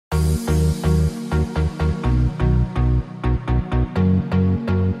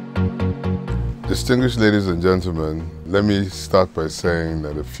Distinguished ladies and gentlemen, let me start by saying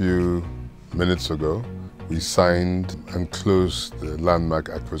that a few minutes ago, we signed and closed the landmark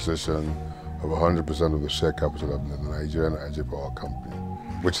acquisition of 100% of the share capital of the Nigerian Energy Power Company,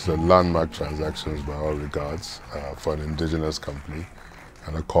 which is a landmark transaction by all regards for an indigenous company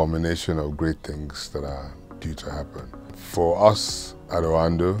and a culmination of great things that are due to happen. For us at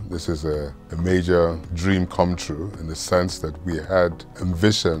Oando, this is a major dream come true in the sense that we had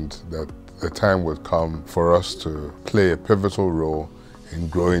envisioned that the time would come for us to play a pivotal role in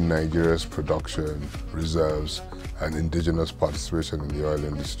growing Nigeria's production, reserves, and indigenous participation in the oil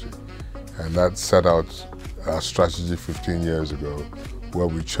industry. And that set out our strategy 15 years ago, where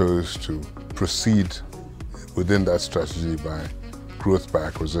we chose to proceed within that strategy by growth by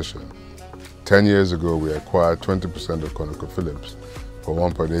acquisition. 10 years ago, we acquired 20% of ConocoPhillips for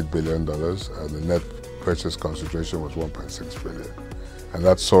 $1.8 billion, and the net purchase consideration was $1.6 billion. And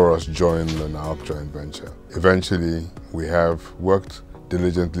that saw us join the NAOC joint venture. Eventually, we have worked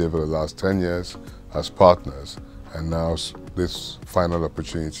diligently over the last 10 years as partners, and now this final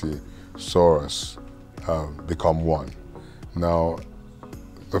opportunity saw us become one. Now,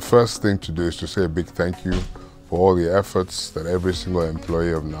 the first thing to do is to say a big thank you for all the efforts that every single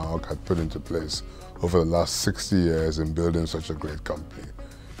employee of NAOC had put into place over the last 60 years in building such a great company.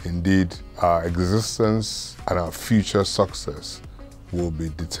 Indeed, our existence and our future success will be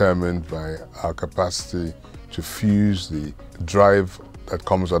determined by our capacity to fuse the drive that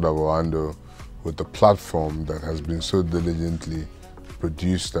comes out of Oando with the platform that has been so diligently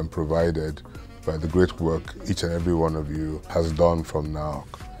produced and provided by the great work each and every one of you has done from NAOC.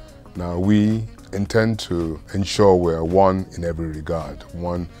 Now, we intend to ensure we're one in every regard,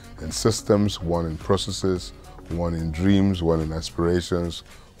 one in systems, one in processes, one in dreams, one in aspirations,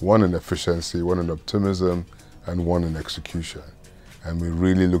 one in efficiency, one in optimism, and one in execution. And we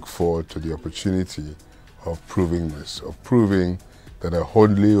really look forward to the opportunity of proving this, of proving that a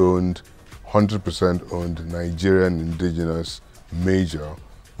wholly owned, 100% owned Nigerian indigenous major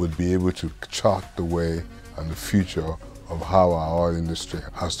would be able to chart the way and the future of how our oil industry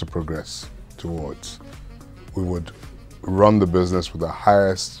has to progress towards. We would run the business with the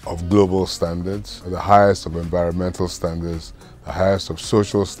highest of global standards, the highest of environmental standards, the highest of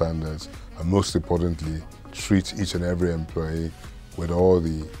social standards, and most importantly, treat each and every employee with all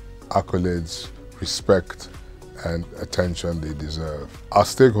the accolades, respect, and attention they deserve. Our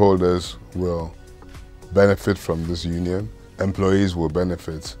stakeholders will benefit from this union. Employees will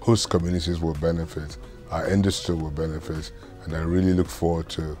benefit, host communities will benefit, our industry will benefit, and I really look forward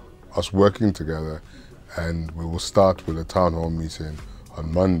to us working together. And we will start with a town hall meeting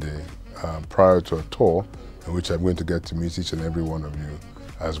on Monday prior to a tour in which I'm going to get to meet each and every one of you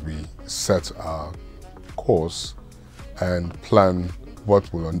as we set our course and plan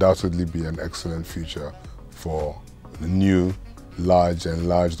what will undoubtedly be an excellent future for the new, large,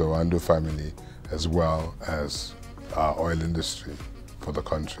 enlarged Oando family, as well as our oil industry for the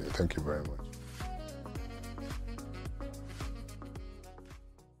country. Thank you very much.